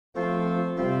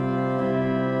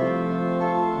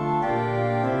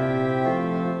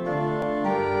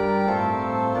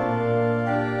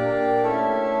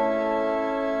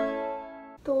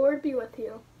Lord be with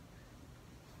you.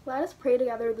 Let us pray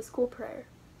together the school prayer.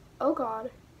 O God,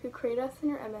 who created us in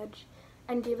your image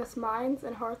and gave us minds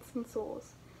and hearts and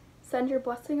souls, send your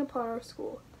blessing upon our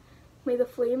school. May the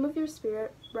flame of your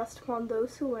Spirit rest upon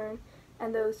those who learn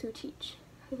and those who teach,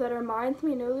 so that our minds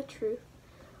may know the truth,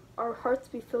 our hearts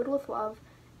be filled with love,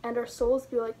 and our souls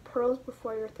be like pearls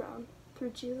before your throne.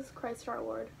 Through Jesus Christ our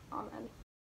Lord. Amen.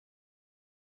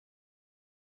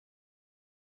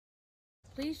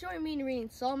 Please join me in reading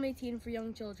Psalm 18 for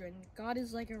young children. God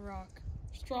is like a rock,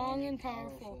 strong and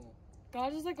powerful.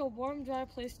 God is like a warm, dry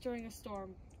place during a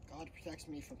storm. God protects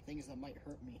me from things that might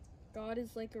hurt me. God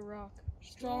is like a rock,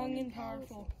 strong and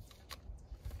powerful.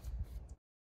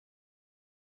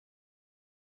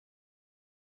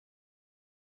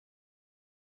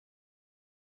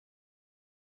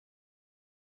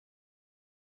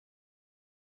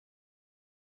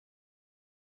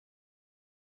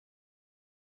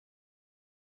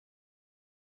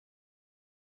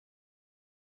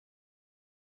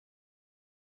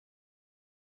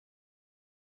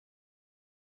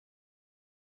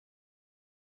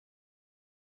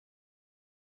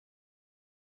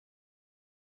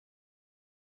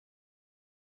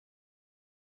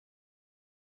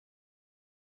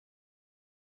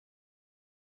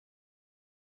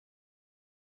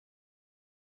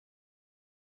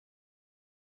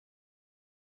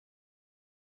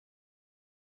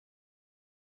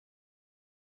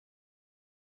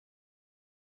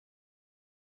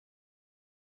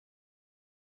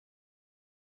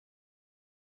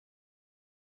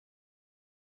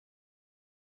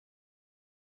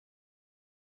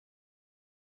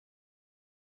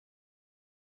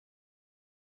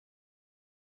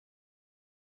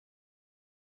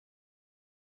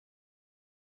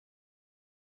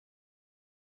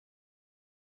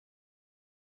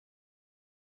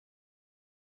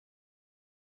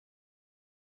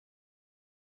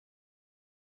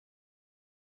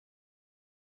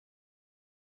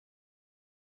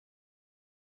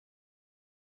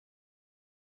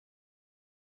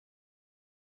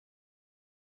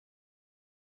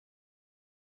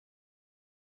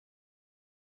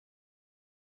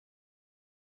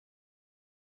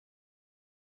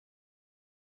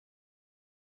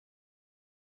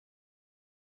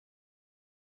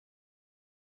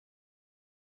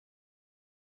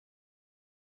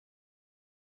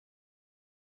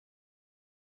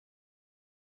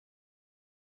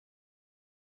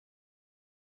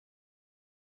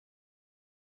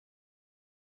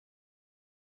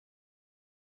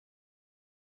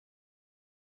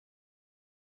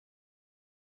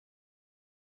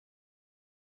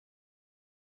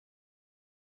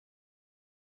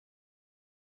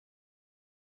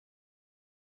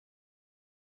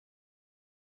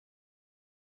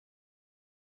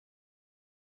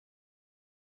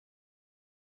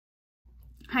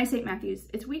 Hi, St. Matthews.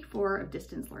 It's week 4 of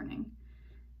distance learning.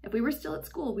 If we were still at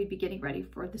school, we'd be getting ready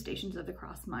for the Stations of the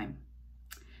Cross mime.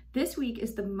 This week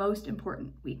is the most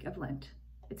important week of Lent.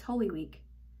 It's Holy Week.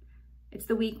 It's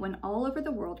the week when all over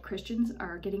the world Christians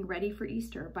are getting ready for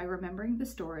Easter by remembering the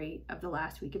story of the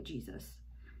last week of Jesus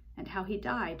and how he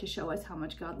died to show us how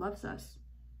much God loves us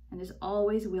and is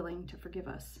always willing to forgive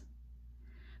us.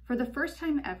 For the first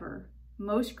time ever,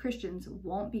 most Christians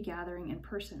won't be gathering in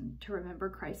person to remember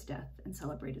Christ's death and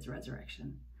celebrate his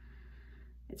resurrection.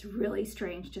 It's really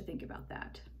strange to think about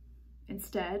that.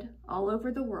 Instead, all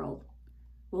over the world,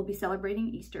 we'll be celebrating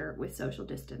Easter with social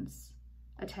distance,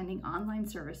 attending online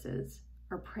services,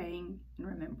 or praying and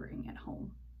remembering at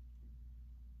home.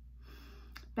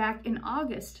 Back in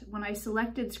August, when I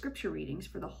selected scripture readings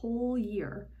for the whole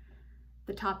year,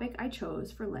 the topic I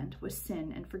chose for Lent was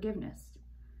sin and forgiveness.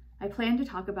 I plan to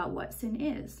talk about what sin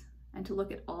is and to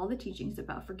look at all the teachings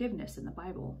about forgiveness in the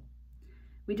Bible.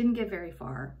 We didn't get very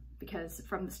far because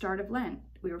from the start of Lent,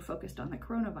 we were focused on the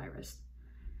coronavirus.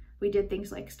 We did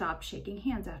things like stop shaking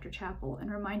hands after chapel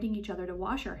and reminding each other to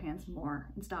wash our hands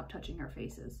more and stop touching our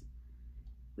faces.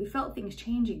 We felt things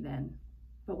changing then,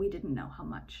 but we didn't know how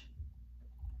much.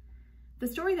 The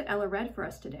story that Ella read for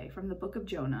us today from the book of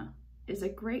Jonah is a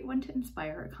great one to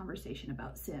inspire a conversation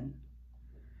about sin.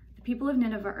 The people of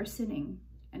Nineveh are sinning,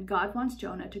 and God wants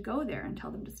Jonah to go there and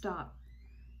tell them to stop,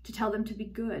 to tell them to be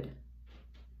good.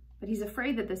 But he's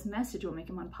afraid that this message will make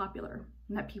him unpopular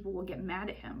and that people will get mad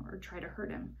at him or try to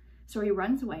hurt him. So he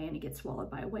runs away and he gets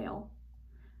swallowed by a whale.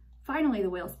 Finally,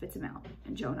 the whale spits him out,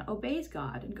 and Jonah obeys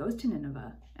God and goes to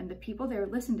Nineveh, and the people there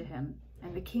listen to him,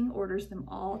 and the king orders them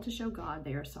all to show God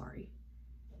they are sorry.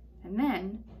 And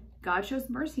then God shows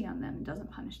mercy on them and doesn't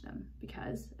punish them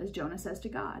because, as Jonah says to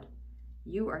God,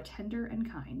 "You are tender and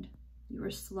kind. You are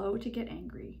slow to get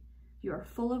angry. You are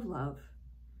full of love.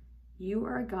 You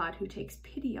are a God who takes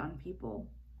pity on people.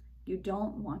 You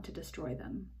don't want to destroy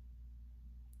them.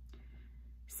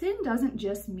 Sin doesn't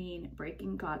just mean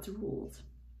breaking God's rules.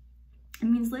 It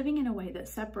means living in a way that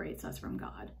separates us from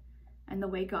God and the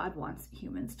way God wants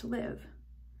humans to live.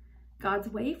 God's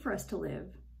way for us to live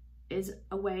is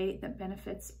a way that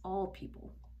benefits all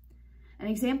people. An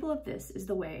example of this is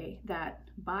the way that,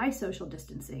 by social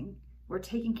distancing, we're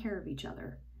taking care of each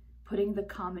other, putting the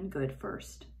common good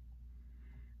first.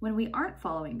 When we aren't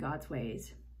following God's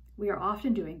ways, we are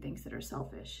often doing things that are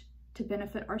selfish, to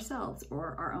benefit ourselves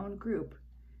or our own group,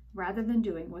 rather than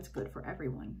doing what's good for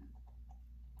everyone.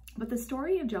 But the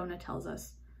story of Jonah tells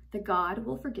us that God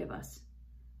will forgive us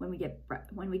when we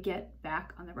get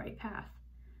back on the right path,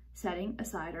 setting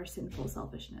aside our sinful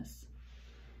selfishness.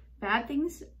 Bad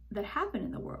things that happen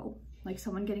in the world, like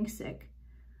someone getting sick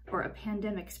or a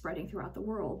pandemic spreading throughout the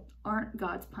world, aren't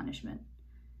God's punishment,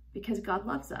 because God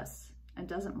loves us and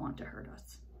doesn't want to hurt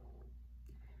us.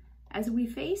 As we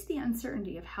face the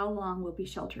uncertainty of how long we'll be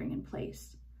sheltering in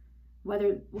place,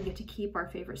 whether we'll get to keep our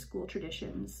favorite school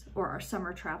traditions or our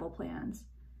summer travel plans,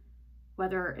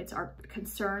 whether it's our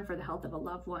concern for the health of a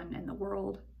loved one and the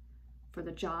world, for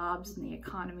the jobs and the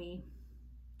economy,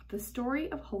 the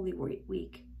story of Holy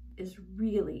Week is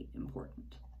really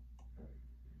important.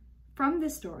 From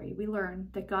this story, we learn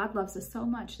that God loves us so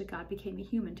much that God became a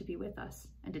human to be with us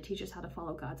and to teach us how to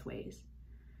follow God's ways.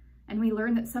 And we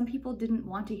learn that some people didn't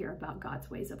want to hear about God's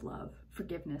ways of love,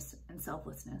 forgiveness, and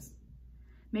selflessness.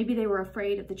 Maybe they were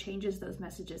afraid of the changes those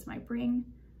messages might bring,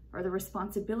 or the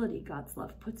responsibility God's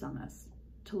love puts on us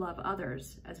to love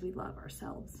others as we love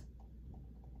ourselves.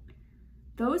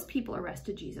 Those people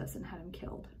arrested Jesus and had him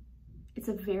killed. It's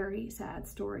a very sad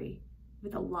story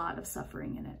with a lot of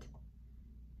suffering in it.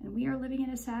 And we are living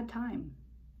in a sad time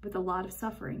with a lot of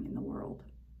suffering in the world.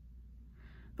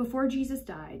 Before Jesus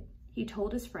died, he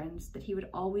told his friends that he would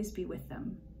always be with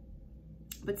them.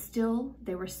 But still,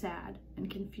 they were sad and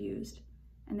confused,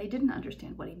 and they didn't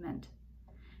understand what he meant.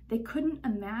 They couldn't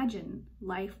imagine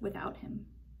life without him.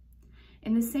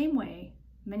 In the same way,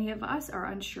 many of us are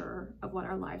unsure of what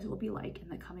our lives will be like in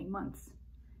the coming months,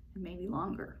 and maybe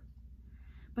longer.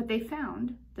 But they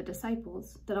found, the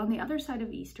disciples, that on the other side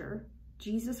of Easter,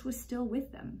 Jesus was still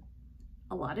with them.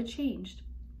 A lot had changed,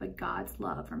 but God's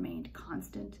love remained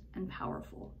constant and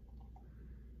powerful.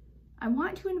 I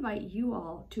want to invite you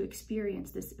all to experience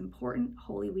this important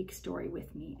Holy Week story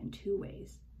with me in two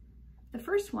ways. The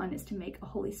first one is to make a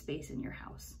holy space in your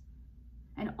house.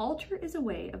 An altar is a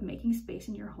way of making space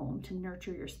in your home to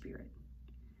nurture your spirit.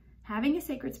 Having a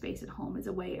sacred space at home is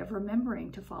a way of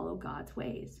remembering to follow God's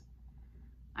ways.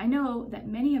 I know that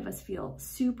many of us feel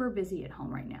super busy at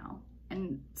home right now,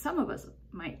 and some of us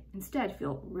might instead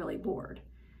feel really bored.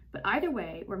 But either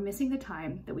way, we're missing the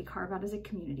time that we carve out as a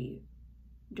community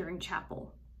during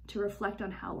chapel to reflect on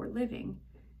how we're living.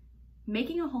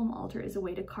 Making a home altar is a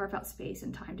way to carve out space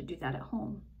and time to do that at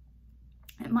home.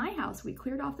 At my house, we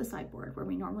cleared off the sideboard where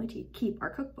we normally keep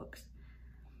our cookbooks.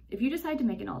 If you decide to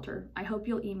make an altar, I hope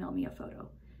you'll email me a photo.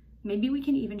 Maybe we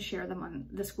can even share them on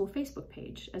the school Facebook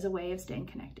page as a way of staying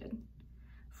connected.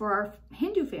 For our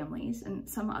Hindu families and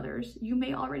some others, you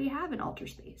may already have an altar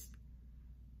space,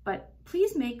 but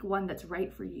please make one that's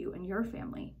right for you and your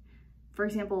family. For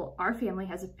example, our family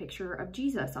has a picture of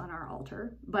Jesus on our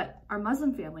altar, but our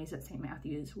Muslim families at St.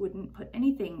 Matthew's wouldn't put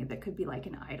anything that could be like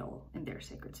an idol in their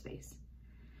sacred space.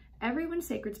 Everyone's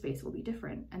sacred space will be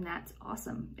different, and that's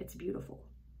awesome. It's beautiful.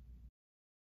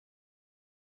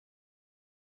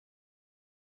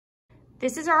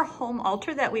 This is our home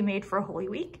altar that we made for Holy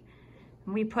Week.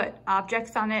 We put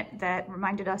objects on it that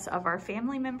reminded us of our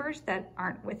family members that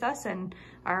aren't with us and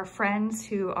our friends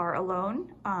who are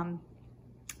alone.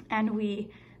 And we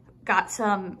got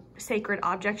some sacred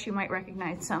objects. You might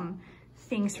recognize some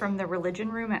things from the religion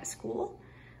room at school.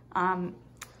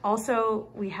 Also,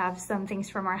 we have some things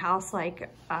from our house, like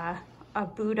a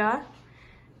Buddha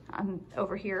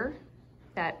over here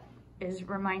that is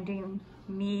reminding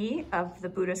me of the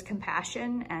Buddha's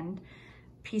compassion and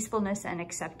peacefulness and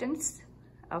acceptance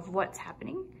of what's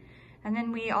happening. And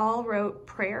then we all wrote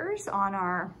prayers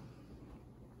on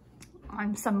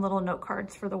some little note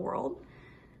cards for the world.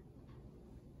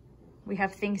 We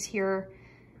have things here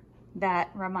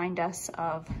that remind us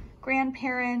of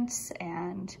grandparents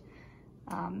and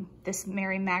this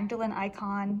Mary Magdalene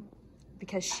icon,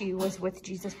 because she was with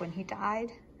Jesus when he died,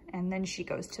 and then she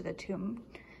goes to the tomb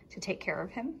to take care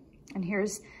of him. And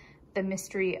here's the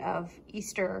mystery of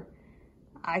Easter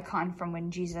icon from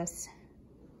when Jesus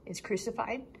is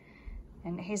crucified.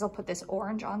 And Hazel put this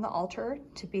orange on the altar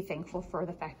to be thankful for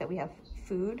the fact that we have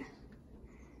food.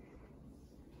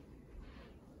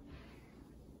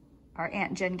 Our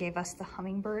Aunt Jen gave us the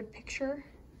hummingbird picture.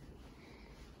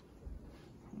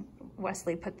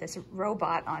 Wesley put this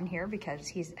robot on here because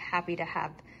he's happy to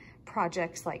have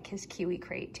projects like his Kiwi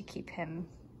Crate to keep him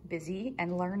busy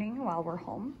and learning while we're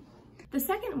home. The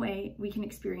second way we can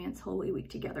experience Holy Week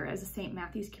together as a St.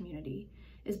 Matthew's community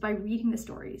is by reading the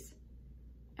stories.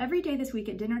 Every day this week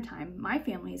at dinner time, my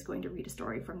family is going to read a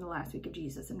story from the last week of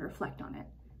Jesus and reflect on it,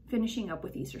 finishing up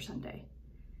with Easter Sunday.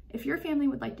 If your family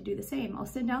would like to do the same, I'll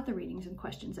send out the readings and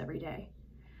questions every day.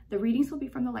 The readings will be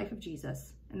from the life of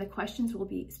Jesus, and the questions will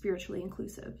be spiritually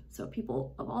inclusive, so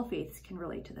people of all faiths can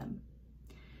relate to them.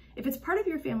 If it's part of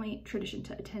your family tradition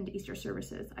to attend Easter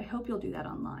services, I hope you'll do that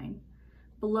online.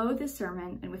 Below this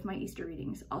sermon and with my Easter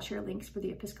readings, I'll share links for the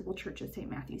Episcopal Church of St.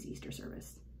 Matthew's Easter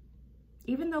service.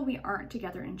 Even though we aren't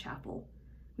together in chapel,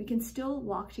 we can still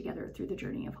walk together through the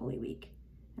journey of Holy Week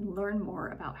and learn more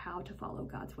about how to follow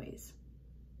God's ways.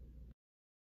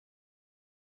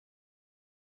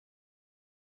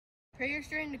 Prayers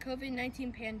during the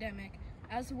COVID-19 pandemic.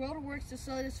 As the world works to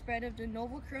slow the spread of the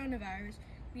novel coronavirus,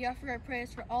 we offer our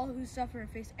prayers for all who suffer and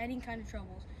face any kind of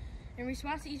troubles. In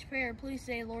response to each prayer, please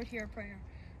say, Lord, hear our prayer.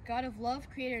 God of love,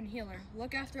 creator and healer,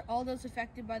 look after all those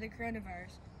affected by the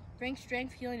coronavirus. Bring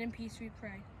strength, healing, and peace, we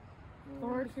pray.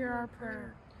 Lord, hear our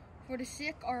prayer. For the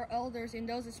sick, our elders, and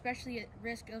those especially at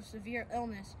risk of severe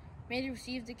illness, may they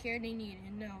receive the care they need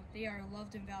and know they are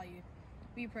loved and valued.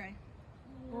 We pray.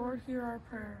 Lord, hear our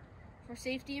prayer. For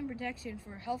safety and protection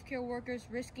for healthcare workers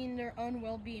risking their own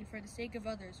well-being for the sake of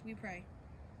others, we pray.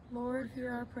 Lord,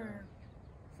 hear our prayer.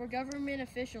 For government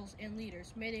officials and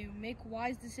leaders, may they make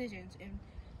wise decisions and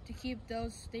to keep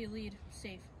those they lead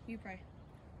safe, we pray.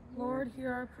 Lord,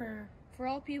 hear our prayer. For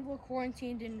all people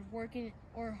quarantined and working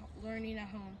or learning at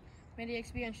home, may they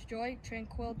experience joy,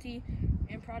 tranquility,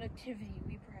 and productivity,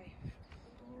 we pray.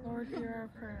 Lord, hear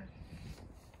our prayer.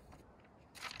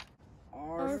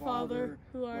 Our Father,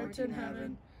 who art in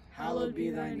heaven, hallowed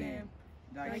be thy name.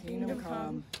 Thy kingdom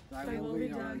come, thy will be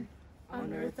done,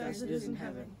 on earth as it is in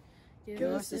heaven.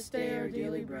 Give us this day our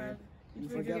daily bread, and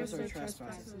forgive us our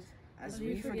trespasses, as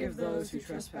we forgive those who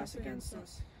trespass against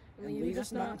us. And lead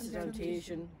us not into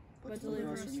temptation, but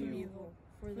deliver us from evil.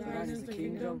 For thine is the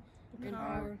kingdom, and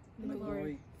power, and the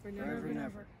glory, forever and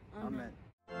ever.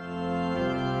 Amen.